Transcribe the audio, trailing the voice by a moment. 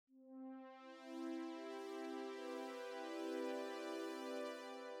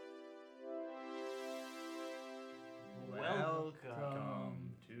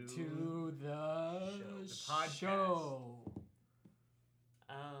show.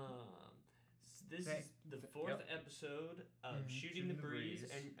 This is the fourth episode of Shooting the Breeze,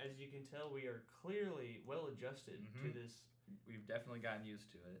 and as you can tell, we are clearly well adjusted to this. We've definitely gotten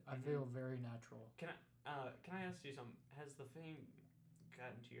used to it. I feel very natural. Can I ask you something? Has the fame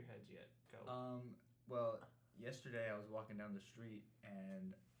gotten to your heads yet? Go. Well, yesterday I was walking down the street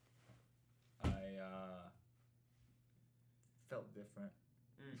and I felt different.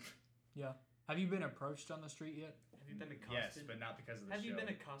 Yeah. Have you been approached on the street yet? Have you been accosted? Yes, but not because of the show. Have you been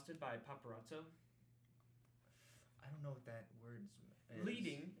accosted by paparazzo? I don't know what that word is.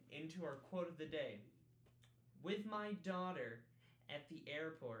 Leading into our quote of the day. With my daughter at the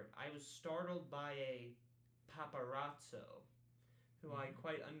airport, I was startled by a paparazzo, who I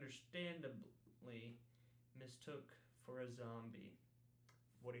quite understandably mistook for a zombie.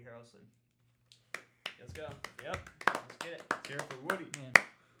 Woody Harrelson. Let's go. Yep. Let's get it. Let's hear it for Woody. Man.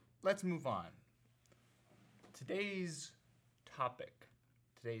 Let's move on. Today's topic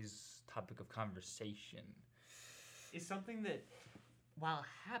of conversation is something that, while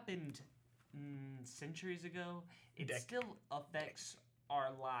happened centuries ago, it still affects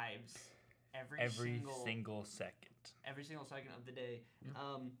our lives every single second. Every single second of the day.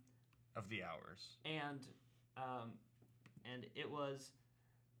 Of the hours. And it was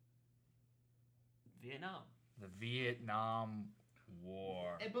Vietnam. The Vietnam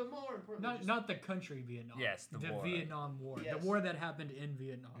War. But more importantly, not the country Vietnam. Yes, the war. Vietnam War. Yes. The war that happened in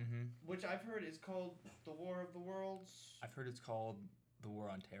Vietnam. Mm-hmm. Which I've heard is called the War of the Worlds. I've heard it's called the War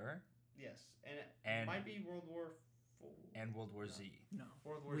on Terror. Yes, and it might be World War IV. And World War Z. No,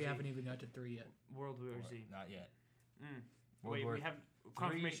 World War we Z. haven't even got to 3 yet. World War Z. Not yet. Wait, we have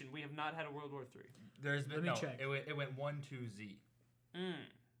confirmation. We have not had a World War III. There's been Let me check. It went 1 to Z.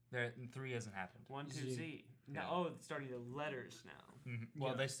 There 3 hasn't happened. 1 to Z. Yeah. Now, it's starting to letters now. Mm-hmm.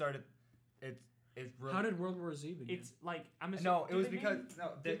 Well, they started. It's really. How did World War Z begin? It's like I'm assuming. No, it was because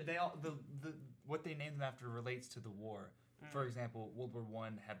they all the what they named them after relates to the war. For example, World War I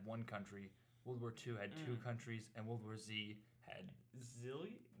had 1 country. World War II had 2 countries, and World War Z had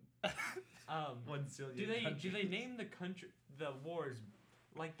zillion. 1 zillion. Do they name the wars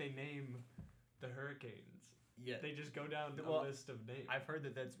like they name the hurricanes? Yeah. They just go down a list of names. I've heard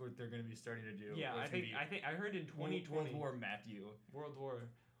that's what they're going to be starting to do. Yeah, I heard in 2020 World War Matthew, World War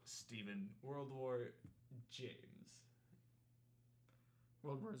Stephen, World War James,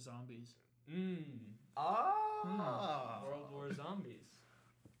 World War Zombies. World War Zombies.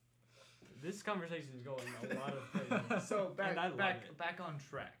 This conversation is going a lot of places. So back on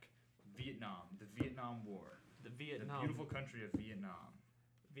track. Vietnam, the Vietnam War, the beautiful country of Vietnam.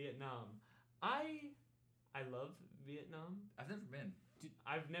 I love Vietnam. I've never been.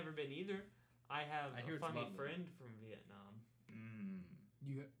 I've never been either. I have a funny lovely. friend from Vietnam.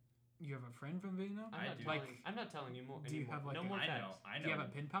 You have a friend from Vietnam? I'm not telling you more. Do you have no more facts? I know. Do you have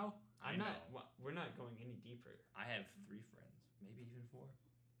a pen pal? We're not going any deeper. I have 3 friends, maybe even 4.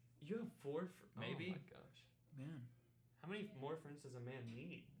 You have 4 maybe. Oh my gosh, man! How many more friends does a man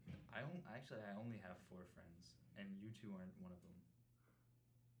need? I only have 4 friends, and you 2 aren't one of them.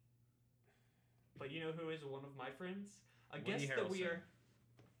 But you know who is one of my friends? A Woody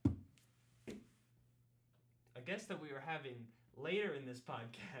guest that we are having later in this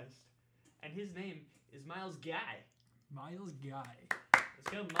podcast, and his name is Miles Guy. Miles Guy. Let's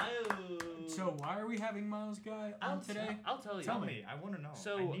go, Miles. So why are we having Miles Guy on today? I'll tell you. Tell me. I want to know.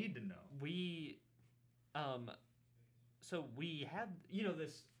 So I need to know. We have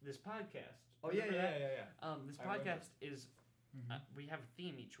this podcast. Oh yeah. This podcast is we have a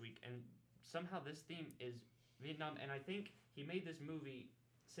theme each week, and somehow this theme is Vietnam. And I think he made this movie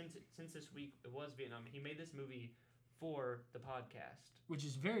since this week it was Vietnam. He made this movie for the podcast, which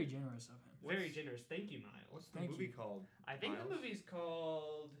is very generous of him. Very generous. Thank you, Miles. What's the movie called? I think the movie's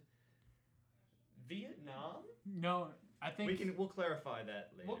called Vietnam. No, I think we'll clarify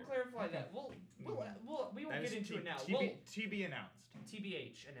that later. We'll clarify that. We won't get into it now. TB announced.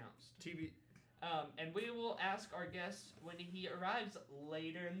 TBH announced. TB. And we will ask our guest when he arrives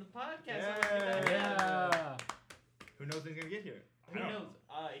later in the podcast. Yeah. Who knows when he's gonna get here? Who knows?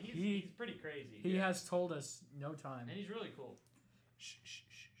 He's pretty crazy. He has told us no time. And he's really cool. Shh.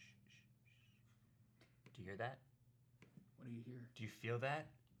 Do you hear that? What do you hear? Do you feel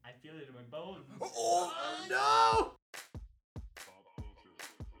that? I feel it in my bones. Oh no!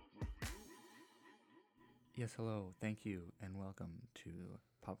 Yes, hello, thank you, and welcome to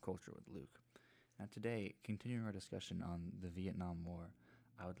Pop Culture with Luke. Now today, continuing our discussion on the Vietnam War,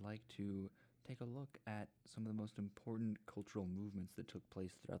 I would like to take a look at some of the most important cultural movements that took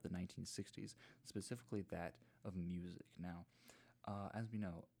place throughout the 1960s, specifically that of music. Now, as we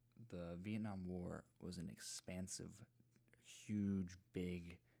know, the Vietnam War was an expansive, huge,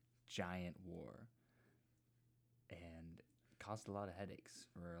 big, giant war, and caused a lot of headaches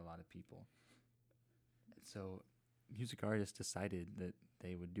for a lot of people. So, music artists decided that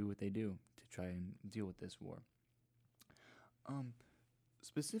they would do what they do to try and deal with this war.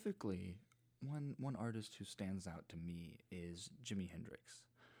 Specifically, one artist who stands out to me is Jimi Hendrix.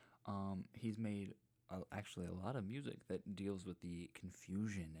 He's made actually a lot of music that deals with the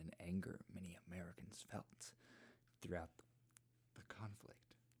confusion and anger many Americans felt throughout the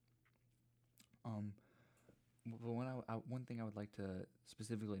conflict. But one thing I would like to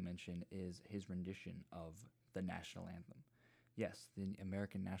specifically mention is his rendition of the national anthem. Yes, the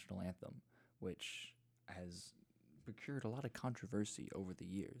American national anthem, which has procured a lot of controversy over the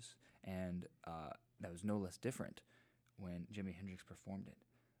years, and that was no less different when Jimi Hendrix performed it.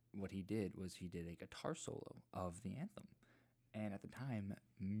 What he did was he did a guitar solo of the anthem, and at the time,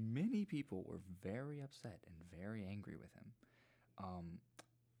 many people were very upset and very angry with him.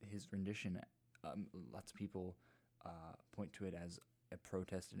 His rendition, lots of people point to it as a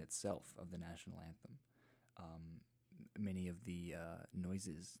protest in itself of the national anthem. Many of the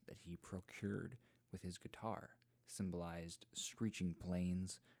noises that he procured with his guitar symbolized screeching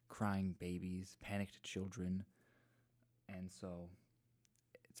planes, crying babies, panicked children, and so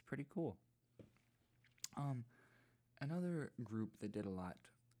it's pretty cool. Another group that did a lot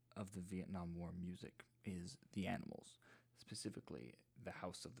of the Vietnam War music is the Animals, specifically the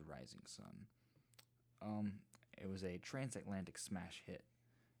House of the Rising Sun. It was a transatlantic smash hit,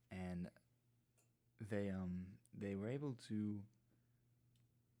 and they were able to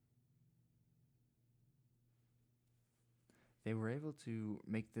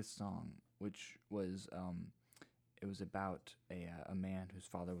make this song, which was it was about a man whose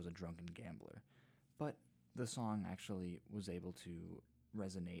father was a drunken gambler, but the song actually was able to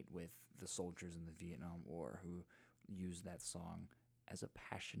resonate with the soldiers in the Vietnam War who used that song as a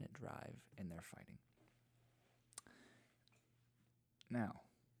passionate drive in their fighting. Now,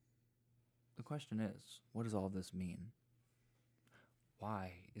 the question is, what does all this mean?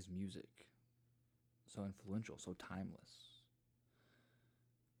 Why is music so influential, so timeless?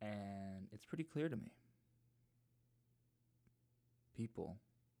 And it's pretty clear to me. People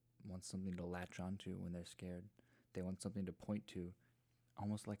want something to latch onto when they're scared. They want something to point to,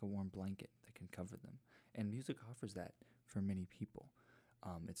 almost like a warm blanket that can cover them. And music offers that for many people.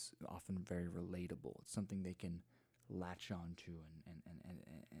 It's often very relatable. It's something they can latch onto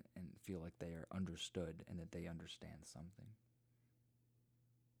and feel like they are understood and that they understand something.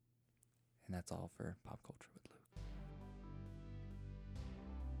 And that's all for Pop Culture with Luke.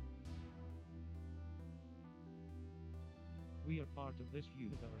 We are part of this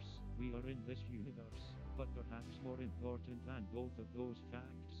universe, we are in this universe, but perhaps more important than both of those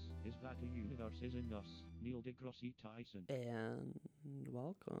facts is that the universe is in us. Neil deGrasse Tyson. And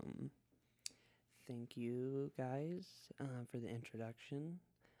welcome. Thank you guys for the introduction.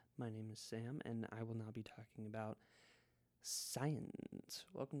 My name is Sam, and I will now be talking about science.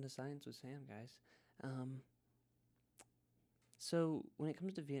 Welcome to Science with Sam, guys. So when it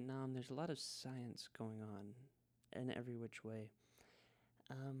comes to Vietnam, there's a lot of science going on in every which way.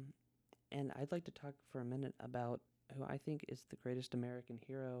 And I'd like to talk for a minute about who I think is the greatest American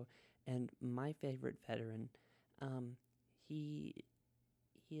hero and my favorite veteran.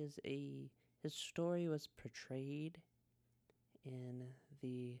 His story was portrayed in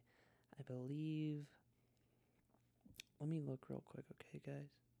the, I believe, let me look real quick, okay,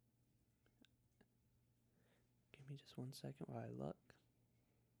 guys? Give me just 1 second while I look.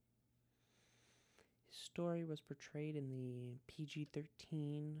 His story was portrayed in the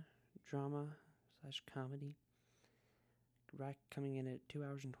PG-13 drama/comedy, coming in at 2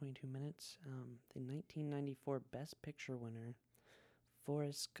 hours and 22 minutes. The 1994 Best Picture winner,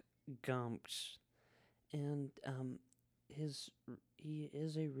 Forrest Gump, and he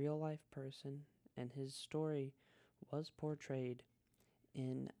is a real life person, and his story was portrayed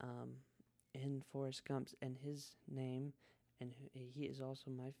in Forrest Gump's, and his name, and he is also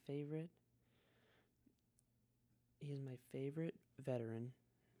my favorite. He is my favorite veteran,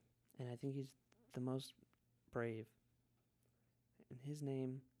 and I think he's the most brave. And his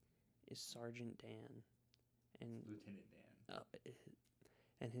name is Sergeant Dan, and Lieutenant Dan.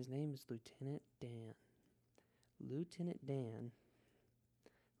 And his name is Lieutenant Dan. Lieutenant Dan.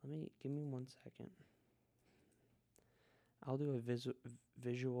 Give me 1 second. I'll do a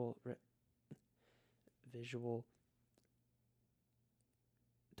visual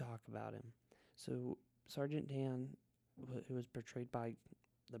talk about him. So Sergeant Dan, who was portrayed by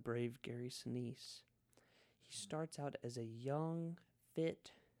the brave Gary Sinise, he starts out as a young,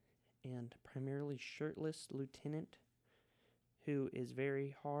 fit and primarily shirtless lieutenant who is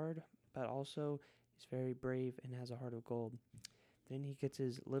very hard, but also is very brave and has a heart of gold. Then he gets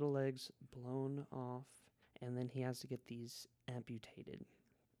his little legs blown off, and then he has to get these amputated.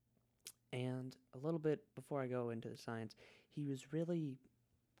 And a little bit before I go into the science, he was really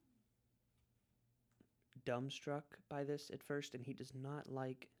dumbstruck by this at first, and he does not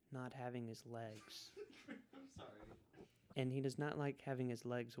like not having his legs. I'm sorry. And he does not like having his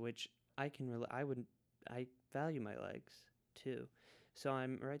legs, which I value my legs too. So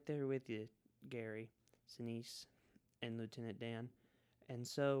I'm right there with you, Gary, Sinise, and Lieutenant Dan. And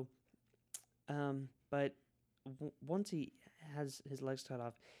so, but once he has his legs cut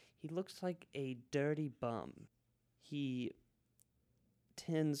off, he looks like a dirty bum. He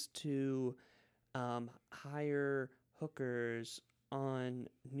tends to hire hookers on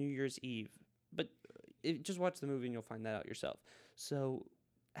New Year's Eve. But just watch the movie and you'll find that out yourself. So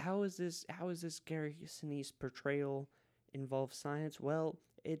how is this Gary Sinise portrayal involve science? Well,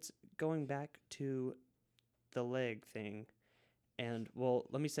 it's going back to the leg thing. And, well,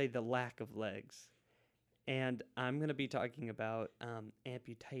 let me say the lack of legs. And I'm going to be talking about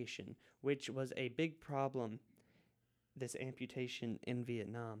amputation, which was a big problem, this amputation in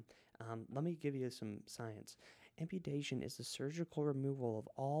Vietnam. Let me give you some science. Amputation is the surgical removal of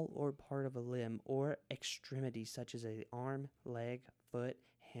all or part of a limb or extremity, such as an arm, leg, foot,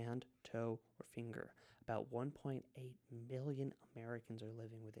 hand, toe, or finger. About 1.8 million Americans are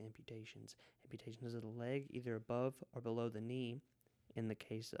living with amputations. Amputations of the leg, either above or below the knee, in the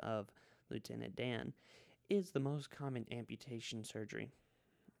case of Lieutenant Dan, is the most common amputation surgery.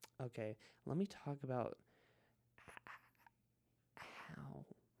 Okay, let me talk about how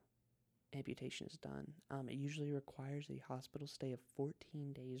amputation is done. It usually requires a hospital stay of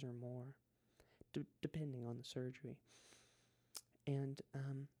 14 days or more, depending on the surgery. And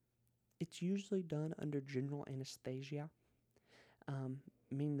it's usually done under general anesthesia,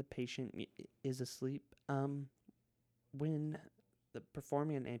 meaning the patient is asleep. When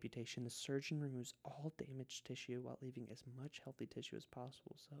performing an amputation, the surgeon removes all damaged tissue while leaving as much healthy tissue as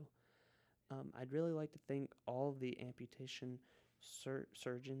possible. So I'd really like to thank all of the amputation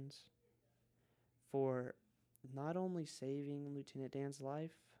surgeons for not only saving Lieutenant Dan's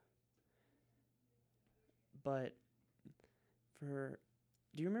life, but for...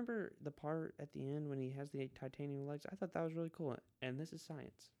 Do you remember the part at the end when he has the titanium legs? I thought that was really cool. And this is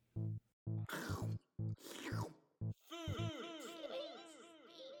science.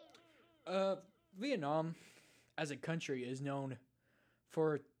 Vietnam, as a country, is known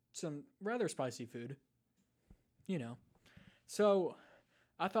for some rather spicy food. You know. So,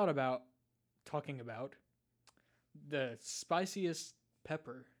 I thought about talking about the spiciest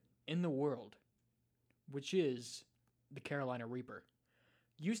pepper in the world, which is the Carolina Reaper.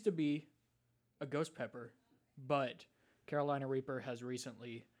 Used to be a ghost pepper, but Carolina Reaper has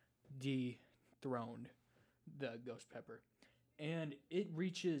recently dethroned the ghost pepper. And it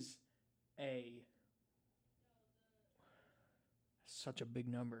reaches such a big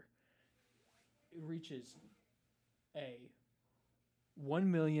number. It reaches a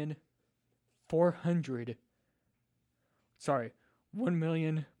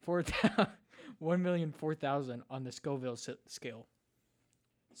 1,004,000 on the Scoville scale.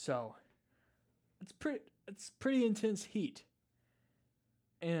 So, it's pretty intense heat.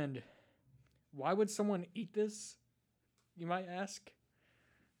 And why would someone eat this? You might ask.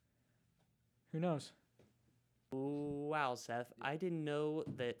 Who knows? Wow, Seth. I didn't know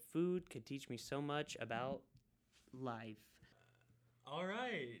that food could teach me so much about life. All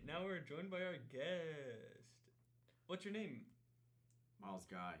right, now we're joined by our guest. What's your name? Miles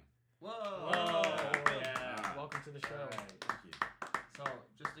Guy. Whoa! Yeah. Welcome to the show. All right, thank you. So,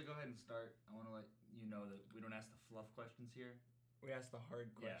 just to go ahead and start, I want to let you know that we don't ask the fluff questions here. We asked the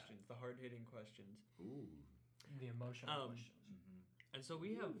hard Yeah. questions, the hard-hitting questions. Ooh. The emotional questions. And so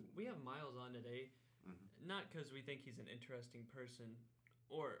we have Miles on today, Mhm. not because we think he's an interesting person,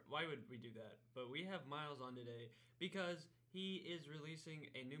 or why would we do that? But we have Miles on today because he is releasing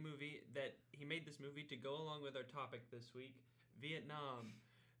a new movie that he made this movie to go along with our topic this week, Vietnam.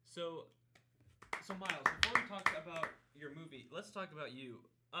 So Miles, before we talk about your movie, let's talk about you.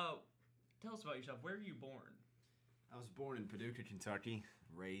 Tell us about yourself. Where were you born? I was born in Paducah, Kentucky,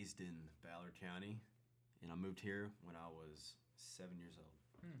 raised in Ballard County, and I moved here when I was 7 years old.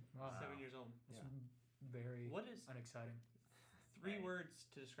 Wow. 7 years old. It's very What is unexciting. 3 words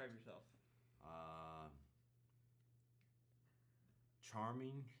to describe yourself?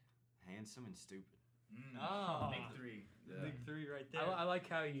 Charming, handsome, and stupid. Oh. Big three. Yeah. Big three right I, there. I like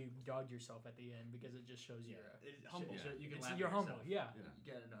how you dogged yourself at the end because it just shows you're It's humble. Yeah. You can it's, laugh you're at humble. yourself. Yeah, Yeah.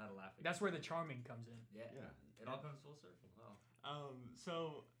 You gotta know how to laugh at that's where the charming comes in. Yeah. Yeah. It all comes full circle. Wow.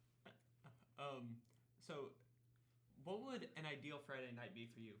 So, what would an ideal Friday night be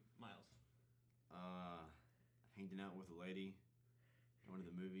for you, Miles? Hanging out with a lady, going to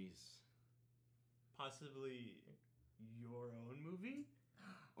the movies. Possibly your own movie?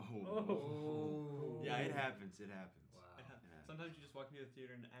 Oh. Yeah, it happens. It happens. Wow. Yeah. Sometimes you just walk into the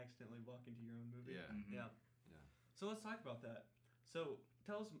theater and accidentally walk into your own movie. Yeah. Mhm. Yeah. Yeah. So let's talk about that. So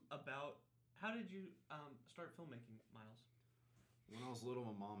tell us about how did you start filmmaking, Miles? When I was little,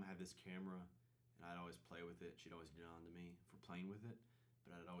 my mom had this camera, and I'd always play with it. She'd always get on to me for playing with it,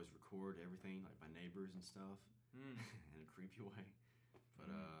 but I'd always record everything, like my neighbors and stuff, in a creepy way. But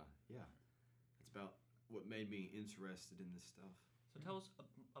yeah, it's about what made me interested in this stuff. So tell us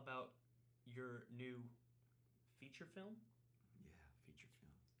about your new feature film. Yeah, feature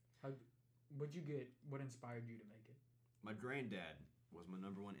film. What inspired you to make it? My granddad was my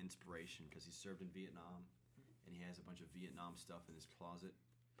number one inspiration because he served in Vietnam, and he has a bunch of Vietnam stuff in his closet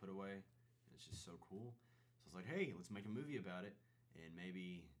put away, and it's just so cool. So I was like, hey, let's make a movie about it, and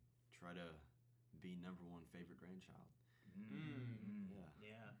maybe try to be number one favorite grandchild. Mm. Yeah.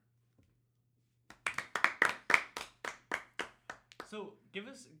 Yeah. So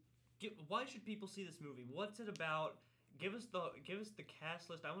why should people see this movie? What's it about? Give us the cast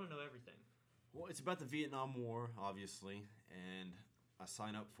list. I want to know everything. Well, it's about the Vietnam War, obviously, and I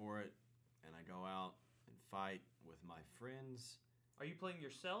sign up for it, and I go out and fight with my friends. Are you playing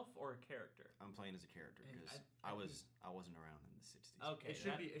yourself or a character? I'm playing as a character And because I I wasn't around in the 60s. Okay. It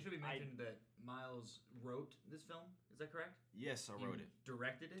should be mentioned that Miles wrote this film. Is that correct? Yes, I wrote He it,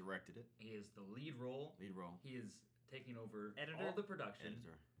 Directed it. directed it, He is the lead role. lead role, He is taking over Editor? all the production.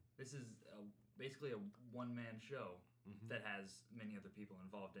 editor. This is basically a one-man show Mhm. that has many other people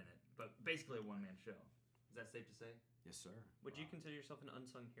involved in it, but basically a one-man show. Is that safe to say? Yes, sir. Would you Wow. consider yourself an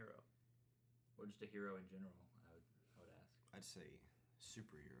unsung hero? Or just a hero in general? I would ask. I'd say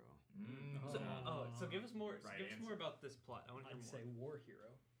superhero. So give us more. Right give us answer. more about this plot. I want to hear I'd more. say war hero.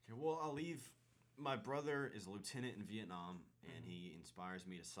 Okay, well, I'll leave. My brother is a lieutenant in Vietnam, and he inspires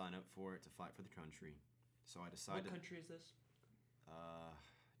me to sign up for it to fight for the country. So I What decided. country is this?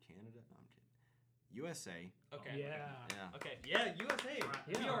 Canada? No, I'm kidding. USA. Okay. Yeah. Yeah. Okay. Yeah, USA.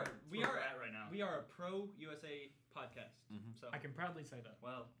 Yeah. We are. That's We where are. we're at right now. We are a pro USA podcast. Mhm. So I can proudly say that.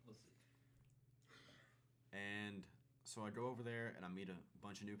 Well, we'll see. And so I go over there and I meet a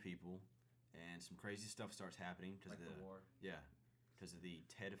bunch of new people, and some crazy stuff starts happening because Like the war. yeah, because of the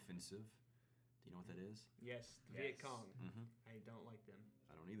Tet Offensive. Do you know what that is? yes, the Yes. Viet Cong. Mm-hmm. I don't like them.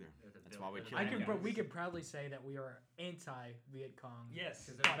 I don't either. They're the That's vil- why we they're the killed I bad can. guys. We can proudly say that we are anti-Viet Cong. Yes,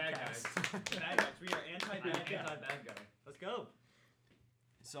 Because they're bad guys. podcast. bad guys. We are I'm anti-bad guys. anti-bad guy. Let's go.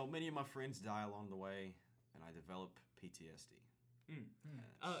 So many of my friends die along the way, and I develop PTSD.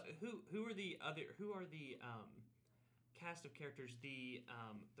 Who are the cast of characters? The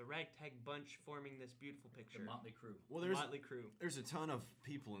ragtag bunch forming this beautiful picture. The Motley Crue. Well, The there's Motley Crue. there's a ton of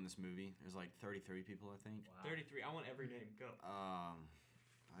people in this movie. There's like 33 people, I think. Wow. 33. I want every name. Go.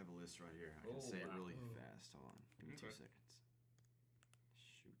 I have a list right here. I can Oh, say it wow. really Oh. fast. Hold on. Give me 2 Okay. seconds.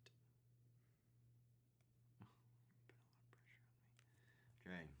 Shoot. Oh, put a lot of pressure on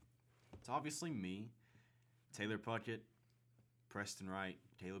me. Okay. It's obviously me, Taylor Puckett, Preston Wright,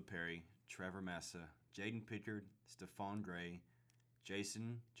 Caleb Perry, Trevor Massa, Jaden Pickard, Stephon Gray,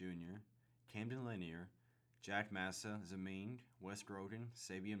 Jason Jr., Camden Lanier, Jack Massa, Zameen, Wes Grogan,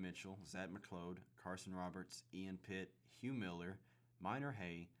 Sabian Mitchell, Zach McLeod, Carson Roberts, Ian Pitt, Hugh Miller, Minor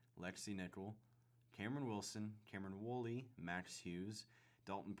Hay, Lexi Nickel, Cameron Wilson, Cameron Woolley, Max Hughes,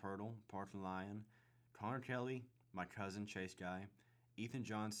 Dalton Pirtle, Parker Lyon, Connor Kelly, my cousin Chase Guy, Ethan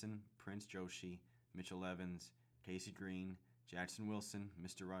Johnson, Prince Joshi, Mitchell Evans, Casey Green, Jackson Wilson,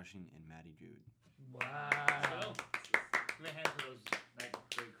 Mr. Rushing, and Maddie Good. Wow. Give a hand for those that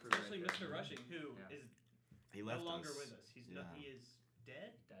great crew. Especially right there. Mr. Rushing, who Yeah. is He no left longer us. with us. He is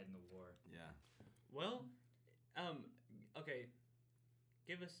dead. Died in the war. Yeah. Well, okay.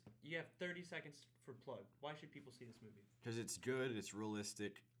 You have 30 seconds for plug. Why should people see this movie? Because it's good, it's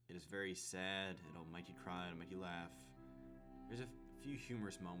realistic, it is very sad, it'll make you cry, it'll make you laugh. There's a few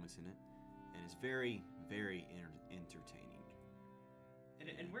humorous moments in it, and it's very, very entertaining.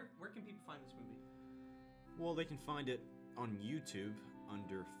 And where can people find this movie? Well, they can find it on YouTube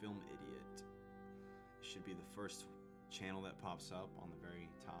under Film Idiot. It should be the first channel that pops up on the very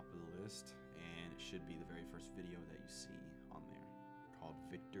top of the list, and it should be the very first video that you see on there, called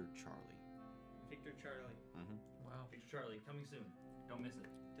Victor Charlie. Victor Charlie Mm-hmm. Wow. Picture Charlie coming soon. Don't miss it.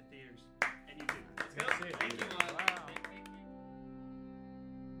 to theaters and YouTube. Let's Good go. to see you. Thank you, Miles. Wow. Thank you.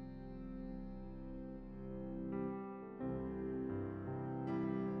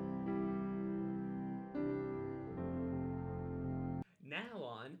 Now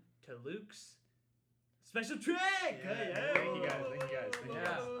on to Luke's special trick. Yeah. Hey, Thank you guys, thank you guys, thank you Yeah,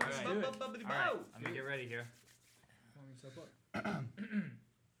 guys. let's All do right. it. All right, I'm gonna get ready here.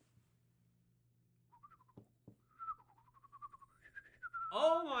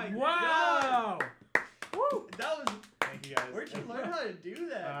 Oh my Wow! god! That was. Thank you guys. Where'd you learn how to do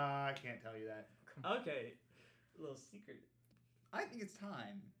that? I can't tell you that. Okay, a little secret. I think it's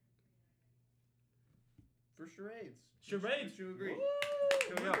time for charades. Charades. Would you agree? Woo!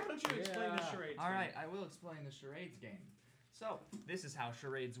 we Luke, go. why don't you explain the Yeah. charades? All to me? right, I will explain the charades game. So, this is how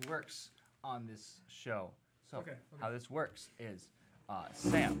charades works on this show. So, Okay, how this works is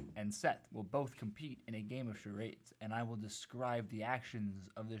Sam and Seth will both compete in a game of charades, and I will describe the actions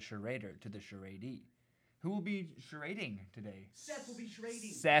of the charader to the charadee. Who will be charading today? Seth will be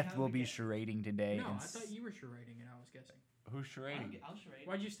charading. Seth will be charading today. No, and I thought you were charading and I was guessing. Who's charading? I'll charade.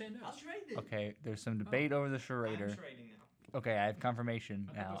 Why'd you stand I'll up? charade this. Okay, there's some debate over the I'm charader. charading now. Okay, I have confirmation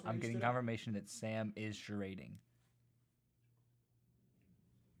I thought now. that's why I'm you getting stood up. confirmation that Sam is charading.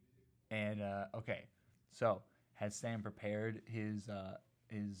 And okay, so has Sam prepared his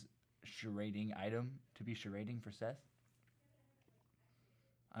charading item to be charading for Seth?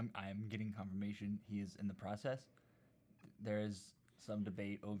 I'm getting confirmation he is in the process. There is some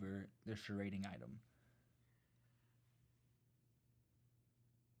debate over the charading item.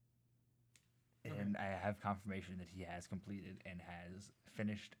 And I have confirmation that he has completed and has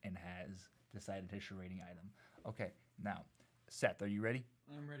finished and has decided his charading item. Okay, now, Seth, are you ready?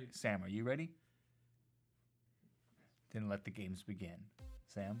 I'm ready. Sam, are you ready? Then let the games begin.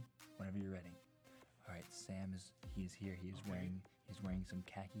 Sam, whenever you're ready. All right, Sam is here. He's wearing some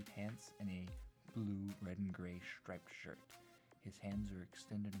khaki pants and a blue, red, and gray striped shirt. His hands are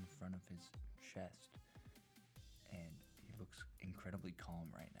extended in front of his chest, and he looks incredibly calm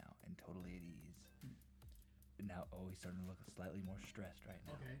right now and totally at ease. Now, he's starting to look slightly more stressed right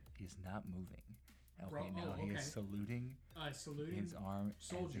now. Okay. He's not moving. Okay, Bro- now oh, he okay. is saluting. Saluting. His arm is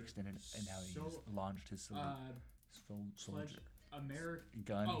Soldier. extended, and now he has So- launched his salute. Sledge. Soldier. American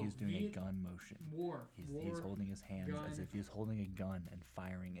Gun. oh, He's doing a Viet- gun motion. War. He's holding his hands as gun. if he was holding a gun and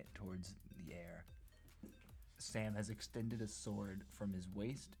firing it towards the air. Sam has extended a sword from his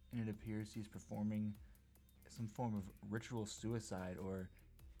waist, and it appears he's performing some form of ritual suicide or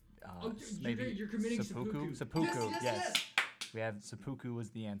maybe you're committing seppuku. seppuku. Seppuku, Yes, yes. yes, We have seppuku was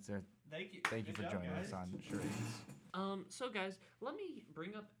the answer. Thank you. Thank you for Good job, joining guys. us on charades. So guys, let me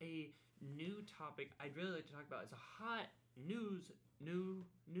bring up a new topic I'd really like to talk about. It's a hot news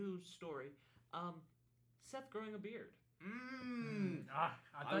story. Seth growing a beard.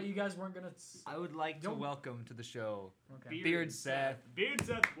 I thought you guys weren't gonna. I would like to Don't- welcome to the show Okay. Beard Seth. Beard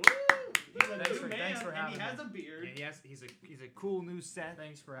Seth. Woo! He's a Thanks new for- man, thanks for and having he has me. a beard. And yes, he's a cool new Seth.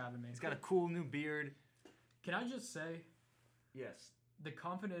 Thanks for having me. He's got a cool new beard. Can I just say, Yes. the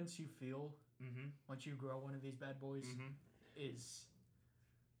confidence you feel Mm-hmm. once you grow one of these bad boys Mm-hmm. is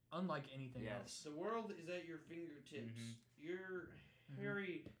unlike anything Yes. else. The world is at your fingertips. Mhm. Your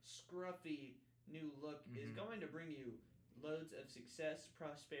hairy, scruffy new look is Mhm. going to bring you loads of success,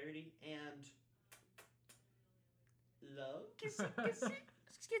 prosperity, and love.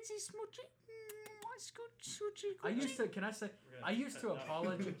 Skitsy smoochy. Scoochie. I used to. Can I say? I used to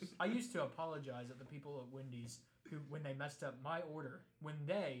apologize. I used to apologize at the people at Wendy's who, when they messed up my order, when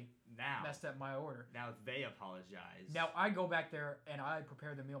they Now messed up my order. they apologize. Now I go back there and I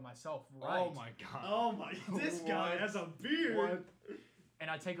prepare the meal myself, right? Oh my god. Oh my! This guy What? has a beard. What? And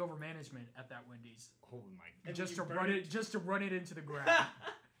I take over management at that Wendy's Oh my And just you to burn run it? it, just to run it into the ground.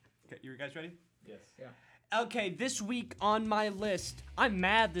 Okay, you guys ready? Yes. Okay, this week on my list, I'm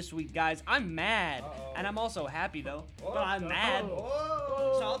mad this week, guys. I'm mad. And I'm also happy, though. But I'm mad.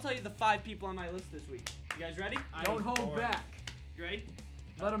 So I'll tell you the 5 people on my list this week. You guys ready? Don't hold back. You ready?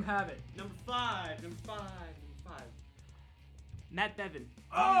 Let them have it. Number 5. Matt Bevin.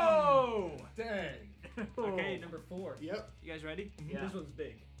 Oh! Dang. Okay, number 4. Yep. You guys ready? Yeah. This one's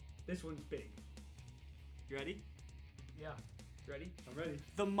big. This one's big. You ready? Yeah. You ready? I'm ready.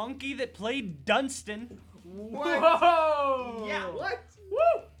 The monkey that played Dunstan. Whoa! Yeah. What?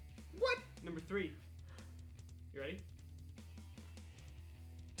 Woo! Number 3. You ready?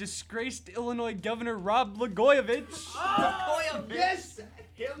 Disgraced Illinois Governor Rod Blagojevich. Yes.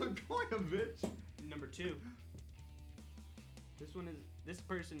 Blagojevich. Number 2. This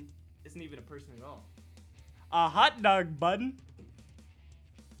person isn't even a person at all. A hot dog bun.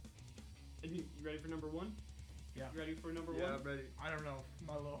 And you ready for number 1? Yeah. You ready for number Yeah, 1? I'm ready. I don't know.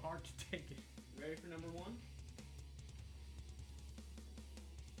 My little heart to take it. Ready for number 1?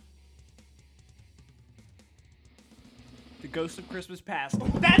 The Ghost of Christmas Past.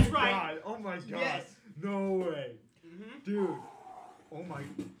 That's right. God. Oh my god. Yes. No way. Mm-hmm. Dude. Oh my.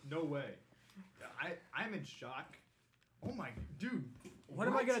 No way. I'm in shock. Oh my. Dude. What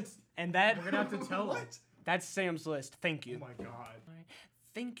am I gonna? And that We're gonna have to tell them. What? that's Sam's list. Thank you. Oh my god.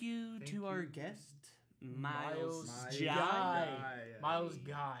 Thank you Thank to our you. guest, Miles Miles Guy. Guy. Guy. Miles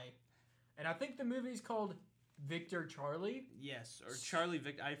Guy, and I think the movie's called Victor Charlie. Yes, or Charlie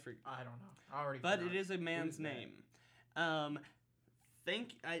Vic. I forget. I don't know. I already. But forgot. it is a man's that? name.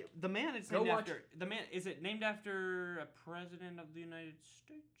 The man is Go named watch- after the man. Is it named after a president of the United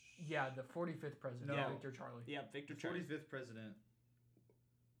States? Yeah, the 45th president, No. Victor Charlie. Yeah, Victor The Charlie. 45th president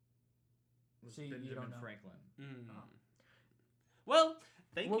was See, you don't Benjamin know. Franklin. Mm. Oh. Well,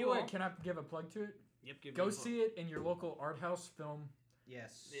 thank you all. Wait, can I give a plug to it? Yep, give Go me a see it in your local art house film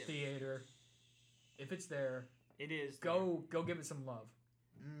Yes. Yeah. theater. If it's there, It is. go give it some love.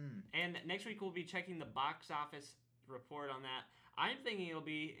 Mm. And next week we'll be checking the box office report on that. I'm thinking it'll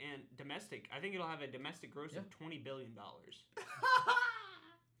be in domestic. I think it'll have a domestic gross of $20 billion.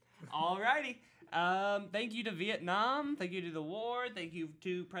 Alrighty. Thank you to Vietnam. Thank you to the war. Thank you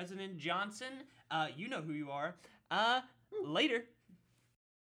to President Johnson. You know who you are. Later.